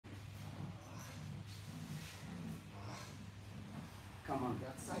on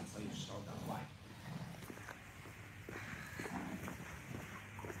that side so you show the white.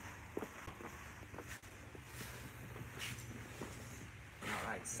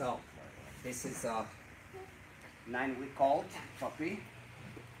 Alright, so this is a 9-week-old puppy,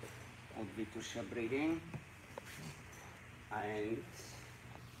 Ot Vitosha breeding, and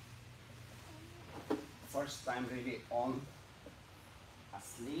first time really on a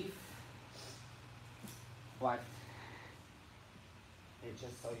sleeve, but it's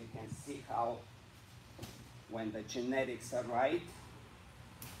just so you can see how when the genetics are right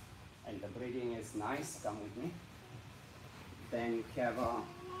and the breeding is nice, come with me, then you have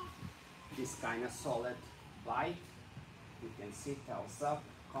this kind of solid bite. You can sit tails up,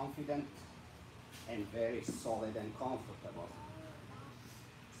 confident, and very solid and comfortable.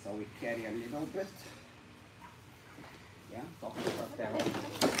 So we carry a little bit. Yeah, talk to her tail.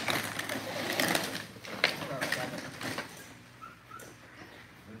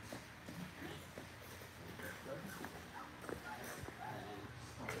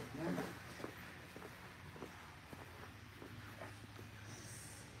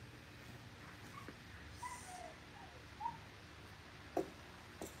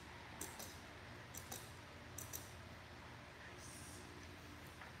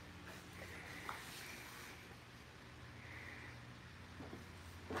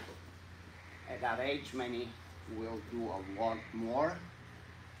 At that age, many will do a lot more.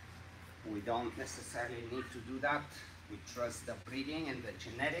 We don't necessarily need to do that. We trust the breeding and the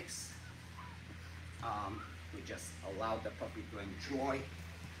genetics. We just allow the puppy to enjoy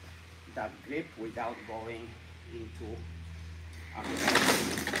that grip without going into a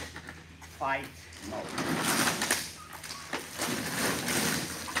fight mode.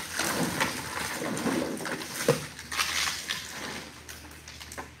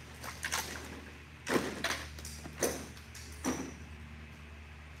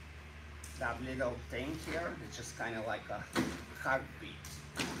 That little thing here is just kind of like a heartbeat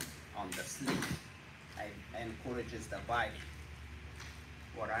on the sleeve. It encourages the bite.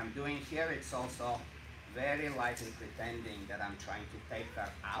 What I'm doing here, it's also very lightly pretending that I'm trying to take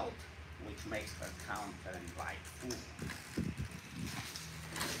her out, which makes her counter and bite food.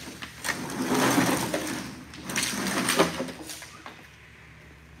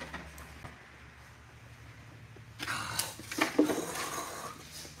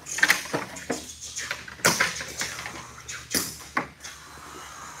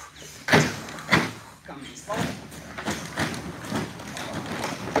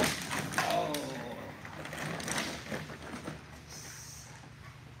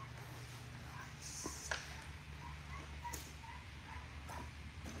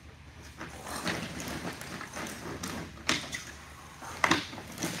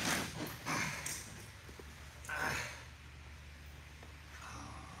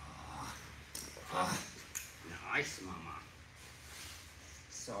 Nice, mama.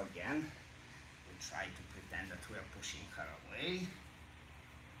 So again, we try to pretend that we are pushing her away,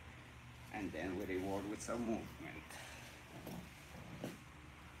 and then we reward with some movement.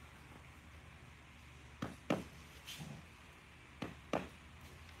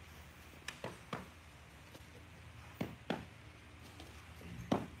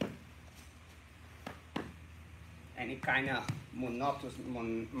 Any kind of monotonous,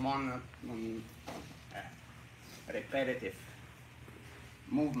 repetitive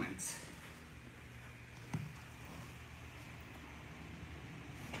movements.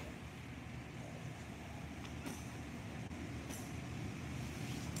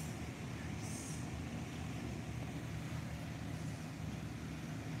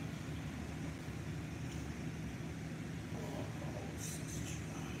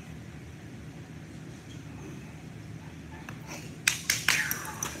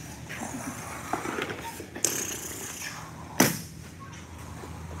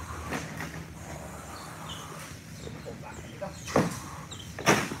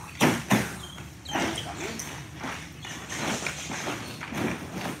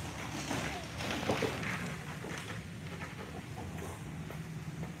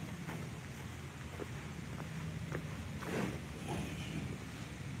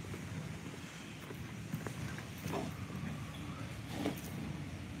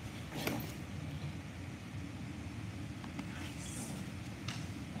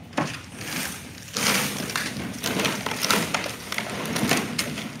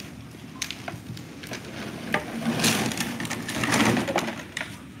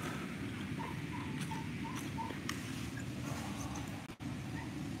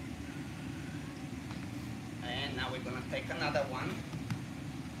 We're gonna take another one.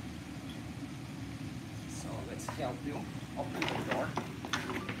 So let's help you open the door.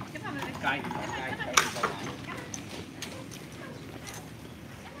 Guide her is along.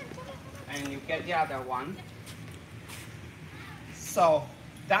 And you get the other one. So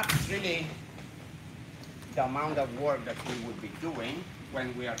that's really the amount of work that we would be doing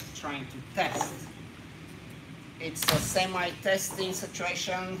when we are trying to test. It's a semi-testing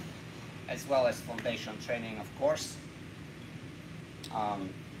situation as well as foundation training, of course.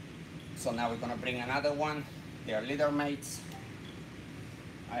 So now we're going to bring another one. They are litter mates.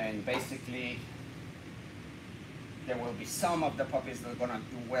 And basically, there will be some of the puppies that are going to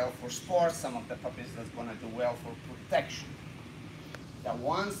do well for sport, some of the puppies that are going to do well for protection. The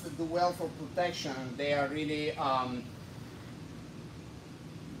ones that do well for protection, they are really,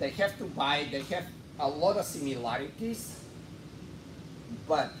 they have to bite, they have a lot of similarities,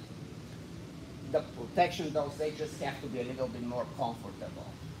 but the protection dogs, they just have to be a little bit more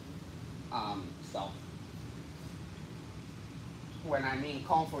comfortable. So, when I mean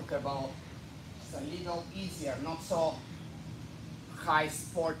comfortable, it's a little easier, not so high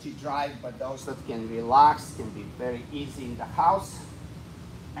sporty drive, but those that can relax, can be very easy in the house,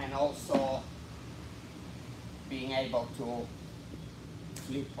 and also being able to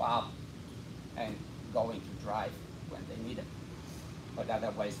flip up and go into drive when they need it. But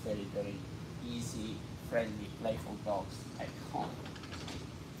otherwise, very, very easy, friendly, playful dogs at home.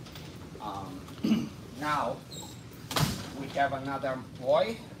 Now, we have another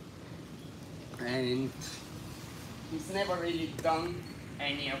boy, and he's never really done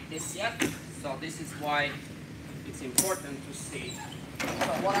any of this yet, so this is why it's important to see.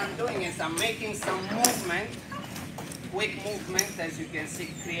 So what I'm doing is I'm making some movement, quick movement, as you can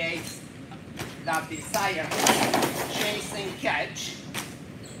see, creates that desire to chase and catch,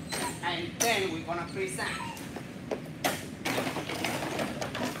 and then we're gonna present.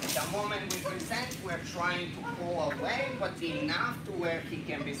 The moment we present, we're trying to pull away, but enough to where he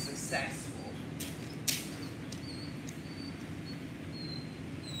can be successful.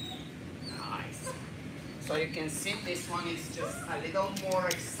 Nice. So you can see this one is just a little more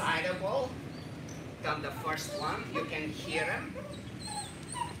excitable than the first one. You can hear him.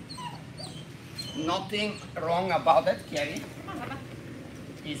 Nothing wrong about it, Kerry.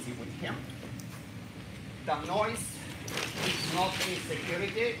 Easy with him. The noise is not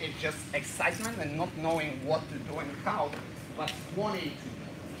insecurity, it's just excitement and not knowing what to do and how, but wanting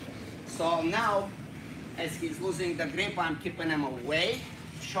to. So now, as he's losing the grip, I'm keeping him away,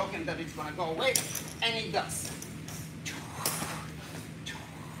 showing that it's gonna go away, and it does.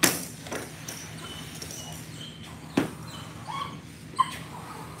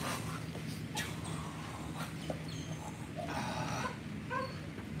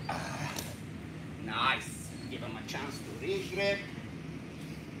 Nice. Give him a chance to re-grip.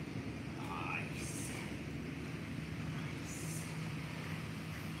 Nice.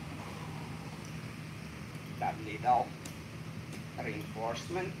 That little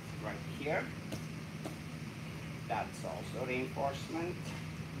reinforcement right here. That's also reinforcement.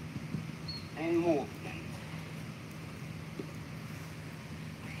 And movement.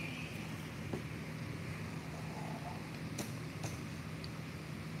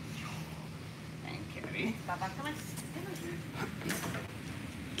 Papa, come on.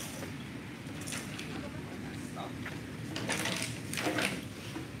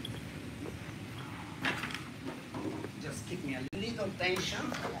 Just give me a little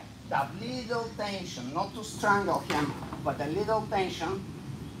tension. That little tension, not to strangle him, but a little tension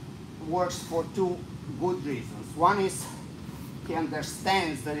works for two good reasons. One is he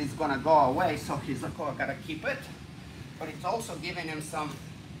understands that it's gonna go away, so he's like, oh, I gotta keep it. But it's also giving him some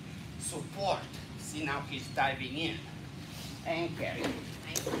support. See, now he's diving in. And carry. And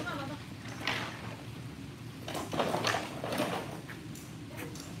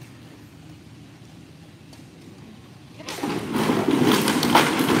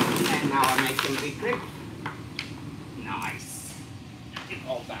now I make him big grip. Nice. And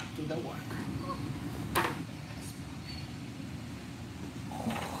go back to the work.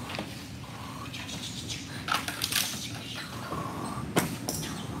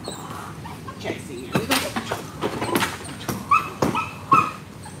 Chasing him.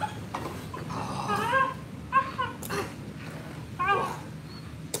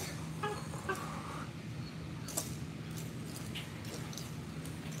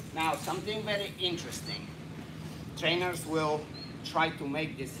 Now, something very interesting. Trainers will try to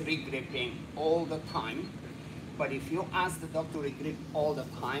make this re-gripping all the time, but if you ask the dog to re-grip all the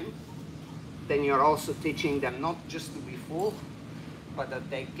time, then you're also teaching them not just to be full, but that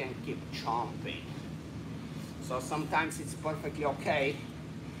they can keep chomping. So sometimes it's perfectly okay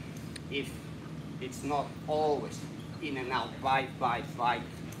if it's not always in and out, bite, bite, bite,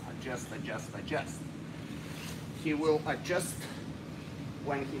 adjust, adjust, adjust. He will adjust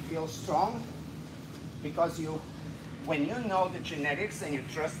when he feels strong, because when you know the genetics and you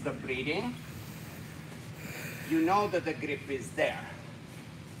trust the breeding, you know that the grip is there.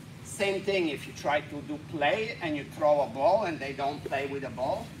 Same thing if you try to do play and you throw a ball and they don't play with the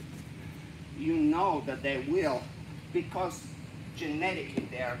ball, you know that they will, because genetically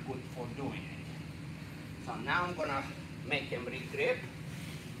they are good for doing it. So now I'm gonna make him re-grip,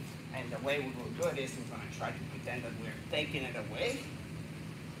 and the way we will do it is I'm gonna try to pretend that we're taking it away,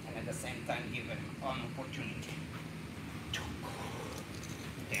 and at the same time give him an opportunity.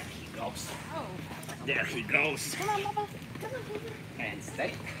 There he goes. Oh. There he goes. Come on, Papa. Come on. And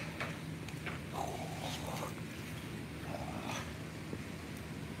stay.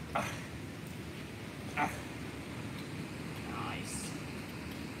 Nice.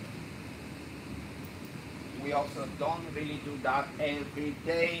 We also don't really do that every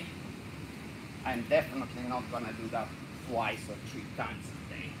day. I'm definitely not gonna do that twice or 3 times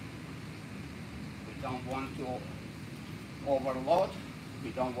a day. We don't want to overload. We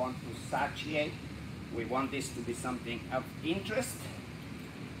don't want to satiate. We want this to be something of interest.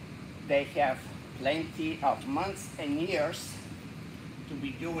 They have plenty of months and years to be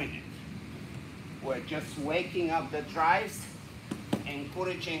doing it. We're just waking up the drives,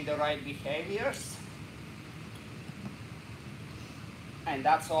 encouraging the right behaviors, and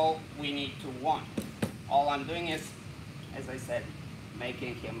that's all we need to want. All I'm doing is, as I said,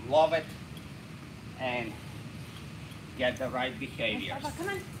 making him love it and get the right behaviors. Yes, Papa, come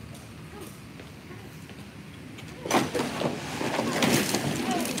on.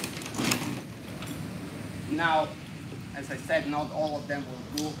 Now, as I said, not all of them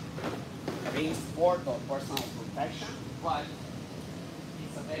will do ring sport or personal protection, but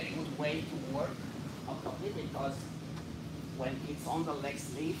it's a very good way to work a puppy, because when it's on the leg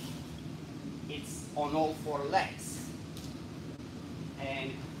sleeve, it's on all 4 legs,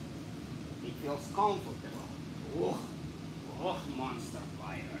 and it feels comfortable. Oh, oh, monster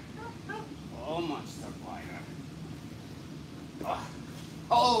biter. Oh, monster biter. Oh,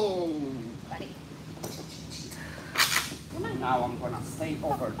 oh. Buddy. Now I'm gonna stay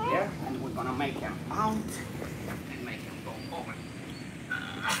over there, and we're gonna make him out and make him go over.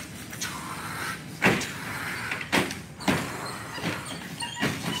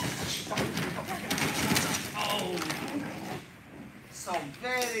 Oh, so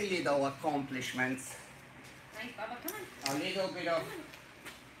very little accomplishments. Nice, Papa, come on. A little bit of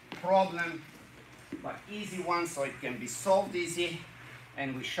problem, but easy one, so it can be solved easy,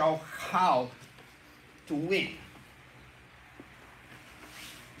 and we show how to win.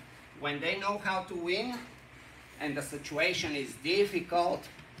 When they know how to win and the situation is difficult,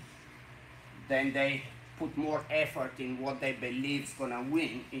 then they put more effort in what they believe is gonna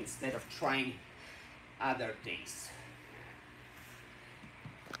win instead of trying other things.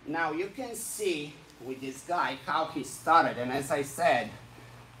 Now you can see with this guy how he started, and as I said,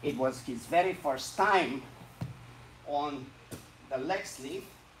 it was his very first time on the leg sleeve,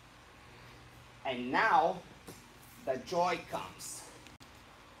 and now the joy comes.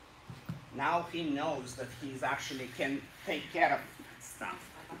 Now he knows that he actually can take care of stuff.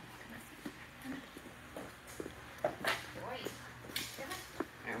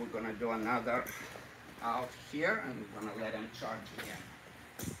 And we're gonna do another out here, and we're gonna let him charge again.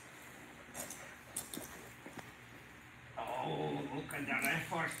 Oh, look at that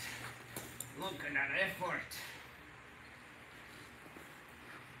effort. Look at that effort.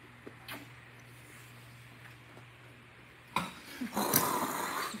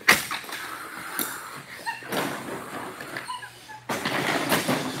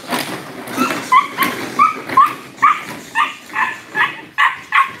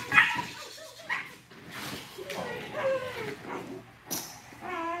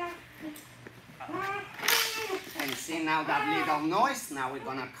 Now that little noise, now we're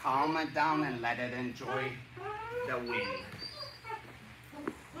gonna calm it down and let it enjoy the wind.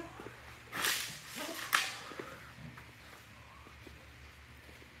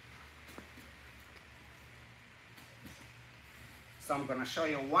 So I'm gonna show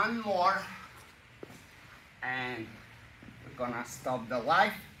you one more, and we're gonna stop the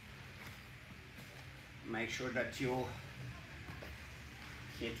live. Make sure that you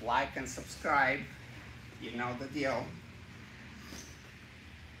hit like and subscribe. You know the deal.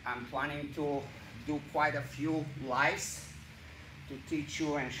 I'm planning to do quite a few lives to teach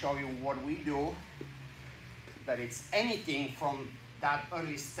you and show you what we do. That it's anything from that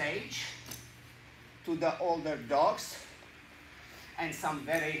early stage to the older dogs, and some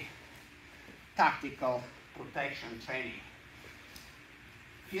very tactical protection training.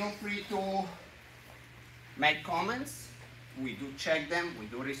 Feel free to make comments. We do check them, we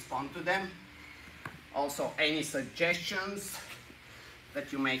do respond to them. Also, any suggestions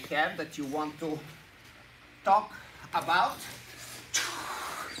that you may have that you want to talk about,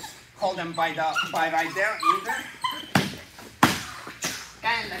 hold them by right there, in there,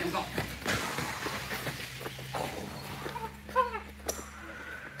 and let them go.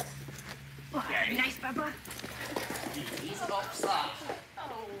 Very nice, Bubba. He stops up.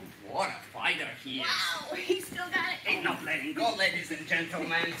 Oh, What a fighter he is. wow, he still got it. Ain't not letting go, ladies and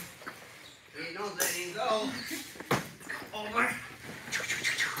gentlemen. Ain't not letting go. Over.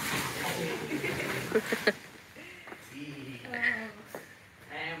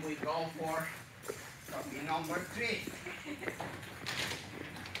 And we go for puppy number 3.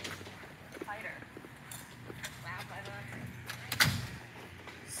 Fighter. Wow, Bubba.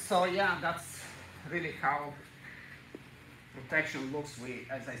 So yeah, that's really how protection looks.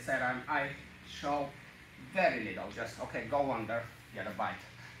 As I said, I show very little. Just, okay, go under, get a bite.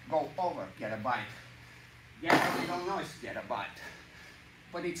 Go over, get a bite. Get a little noise, get a bite.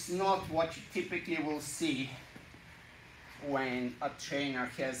 But it's not what you typically will see when a trainer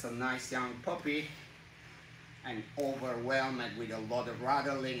has a nice young puppy and overwhelmed with a lot of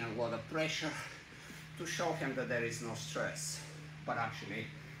rattling and a lot of pressure to show him that there is no stress. But actually,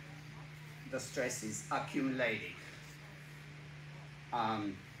 the stress is accumulating.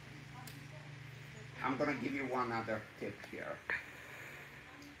 I'm gonna give you one other tip here.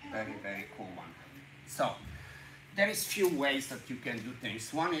 Very, very cool one. So, there is few ways that you can do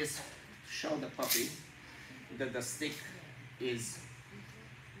things. One is to show the puppy that the stick it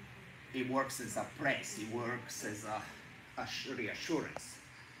works as a praise, it works as a reassurance.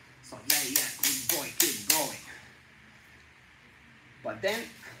 So yeah, good boy, keep going. But then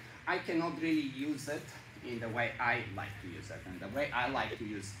I cannot really use it in the way I like to use it. And the way I like to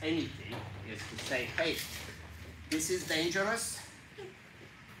use anything is to say, hey, this is dangerous,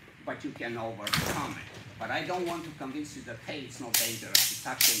 but you can overcome it. But I don't want to convince you that, hey, it's not dangerous, it's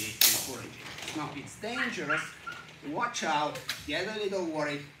actually encouraging. No, it's dangerous, watch out, get a little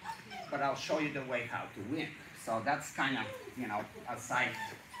worried, but I'll show you the way how to win. So that's kind of, you know, a side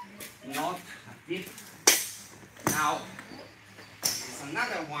note, a tip. Now, there's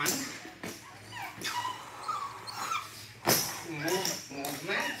another one.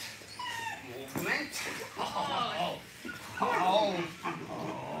 Movement. Oh,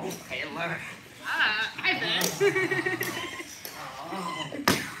 Taylor. I bet.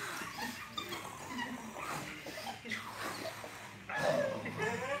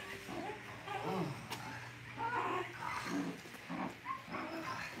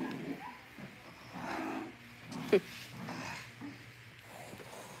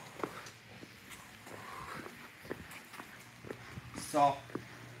 So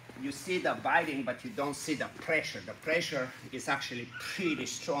you see the biting, but you don't see the pressure. The pressure is actually pretty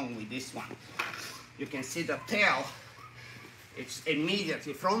strong with this one. You can see the tail. It's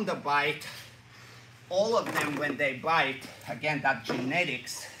immediately from the bite. All of them, when they bite, again, that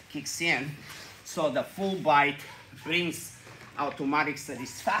genetics kicks in. So the full bite brings automatic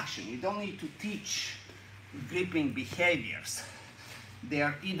satisfaction. You don't need to teach gripping behaviors. They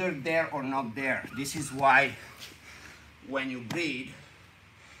are either there or not there. This is why when you breed,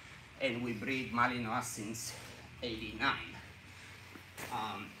 and we breed Malinois since '89,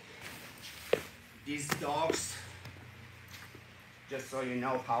 these dogs, just so you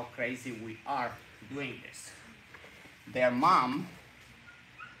know how crazy we are doing this, their mom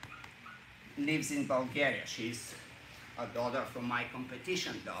lives in Bulgaria. She's a daughter from my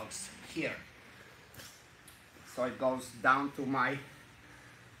competition dogs here. So it goes down to my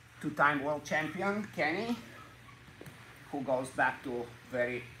two-time world champion, Kenny, who goes back to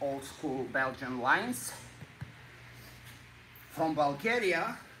very old school Belgian lines. From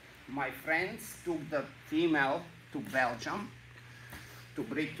Bulgaria, my friends took the female to Belgium to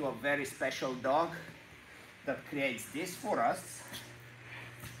breed to a very special dog that creates this for us.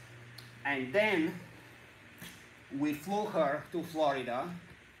 And then we flew her to Florida.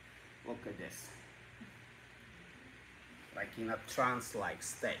 Look at this. Like in a trance-like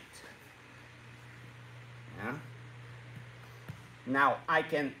state. Yeah? Now I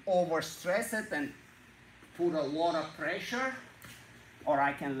can overstress it and put a lot of pressure, or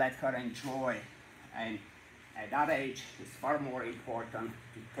I can let her enjoy. And at that age, it's far more important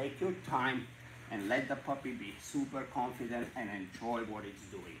to take your time and let the puppy be super confident and enjoy what it's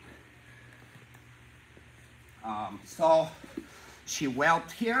doing. So she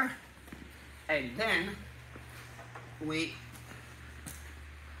whelped here, and then we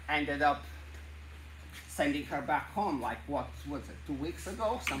ended up sending her back home, like what was it, 2 weeks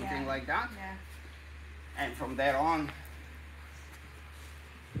ago, something like that. Yeah. And from there on,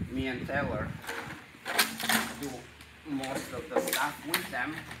 me and Taylor do most of the stuff with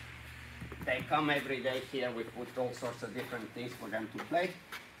them. They come every day here, we put all sorts of different things for them to play.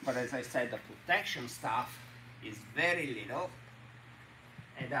 But as I said, the protection stuff is very little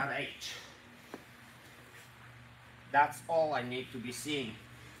at that age. That's all I need to be seeing.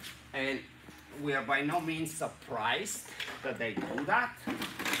 And we are by no means surprised that they do that.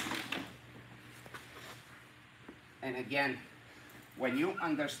 And again, when you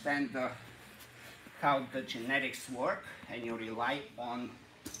understand how the genetics work and you rely on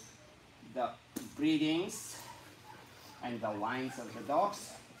the breedings and the lines of the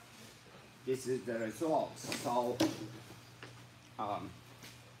dogs, this is the results. So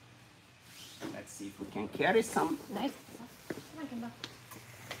let's see if we can carry some. Nice. Come on, Kimbo.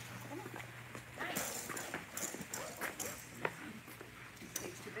 Come on. Nice. This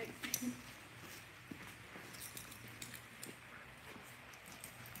thing's too big.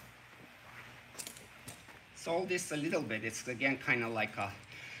 So all this a little bit, it's again kind of like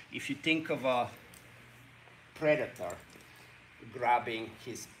if you think of a predator grabbing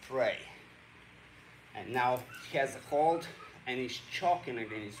his prey, and now he has a hold and he's choking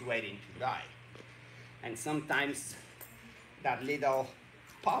it and he's waiting to die. And sometimes that little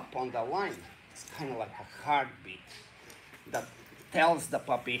pop on the line is kind of like a heartbeat that tells the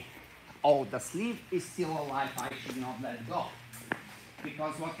puppy, oh, the sleeve is still alive, I should not let go.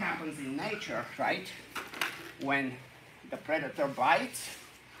 Because what happens in nature, right, when the predator bites,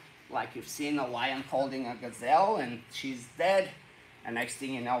 like you've seen a lion holding a gazelle and she's dead, and next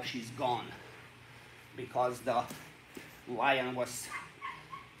thing you know, she's gone. Because the lion was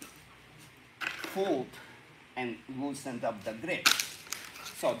pulled and loosened up the grip.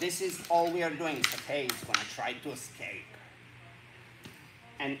 So this is all we are doing. Okay, it's gonna try to escape.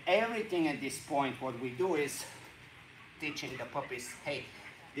 And everything at this point, what we do is teaching the puppies, hey,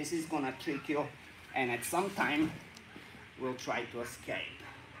 this is gonna trick you, and at some time, we'll try to escape.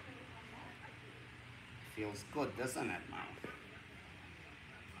 Feels good, doesn't it, Mom?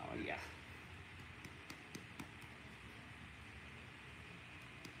 Oh yeah.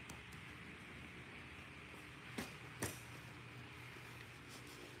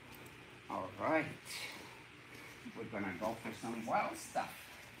 All right, we're gonna go for some wild stuff.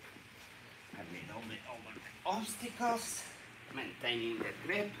 A little bit over the obstacles, maintaining the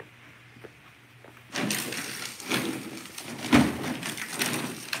grip.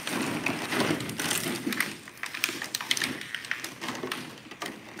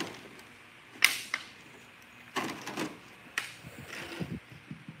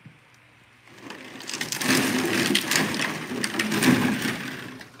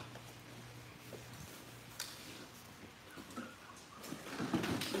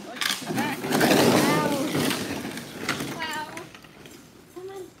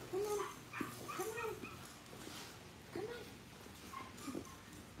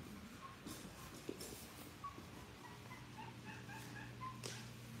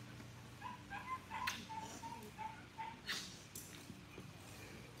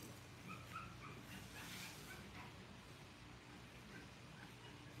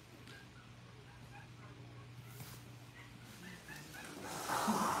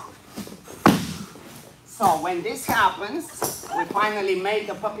 So when this happens, we finally made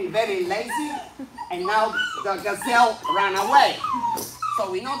the puppy very lazy, and now the gazelle ran away. So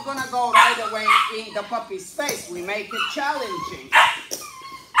we're not gonna go right away in the puppy's face. We make it challenging.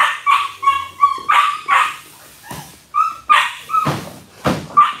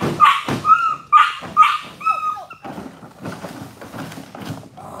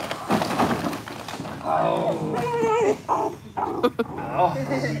 Oh,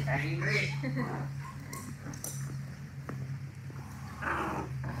 angry.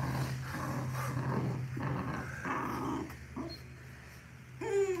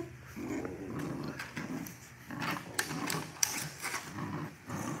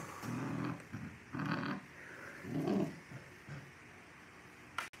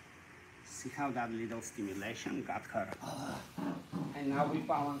 See how that little stimulation got her. And now we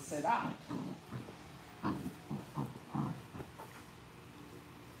balance it out.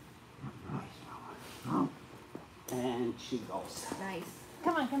 And she goes. Nice.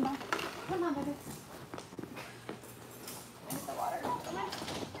 Come on, Kimbo. Come on, baby. There's the water. Come on.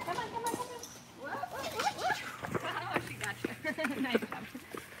 Come on, come on, come on. Whoa. Oh, she got you. Nice job.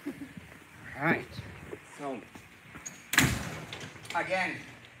 All right. So, again,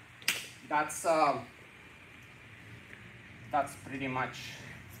 that's pretty much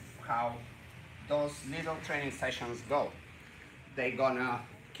how those little training sessions go. They're gonna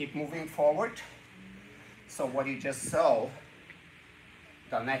keep moving forward. So what you just saw,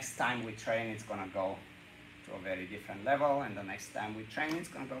 the next time we train, it's gonna go to a very different level, and the next time we train, it's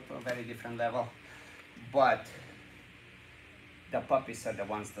gonna go to a very different level. But the puppies are the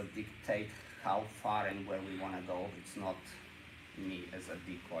ones that dictate how far and where we wanna go. It's not me as a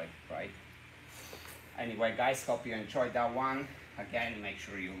decoy, right? Anyway, guys, hope you enjoyed that one. Again, make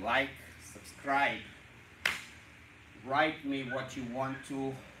sure you like, subscribe, write me what you want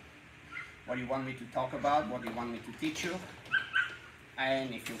me to talk about, what you want me to teach you.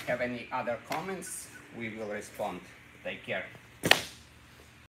 And if you have any other comments, we will respond. Take care.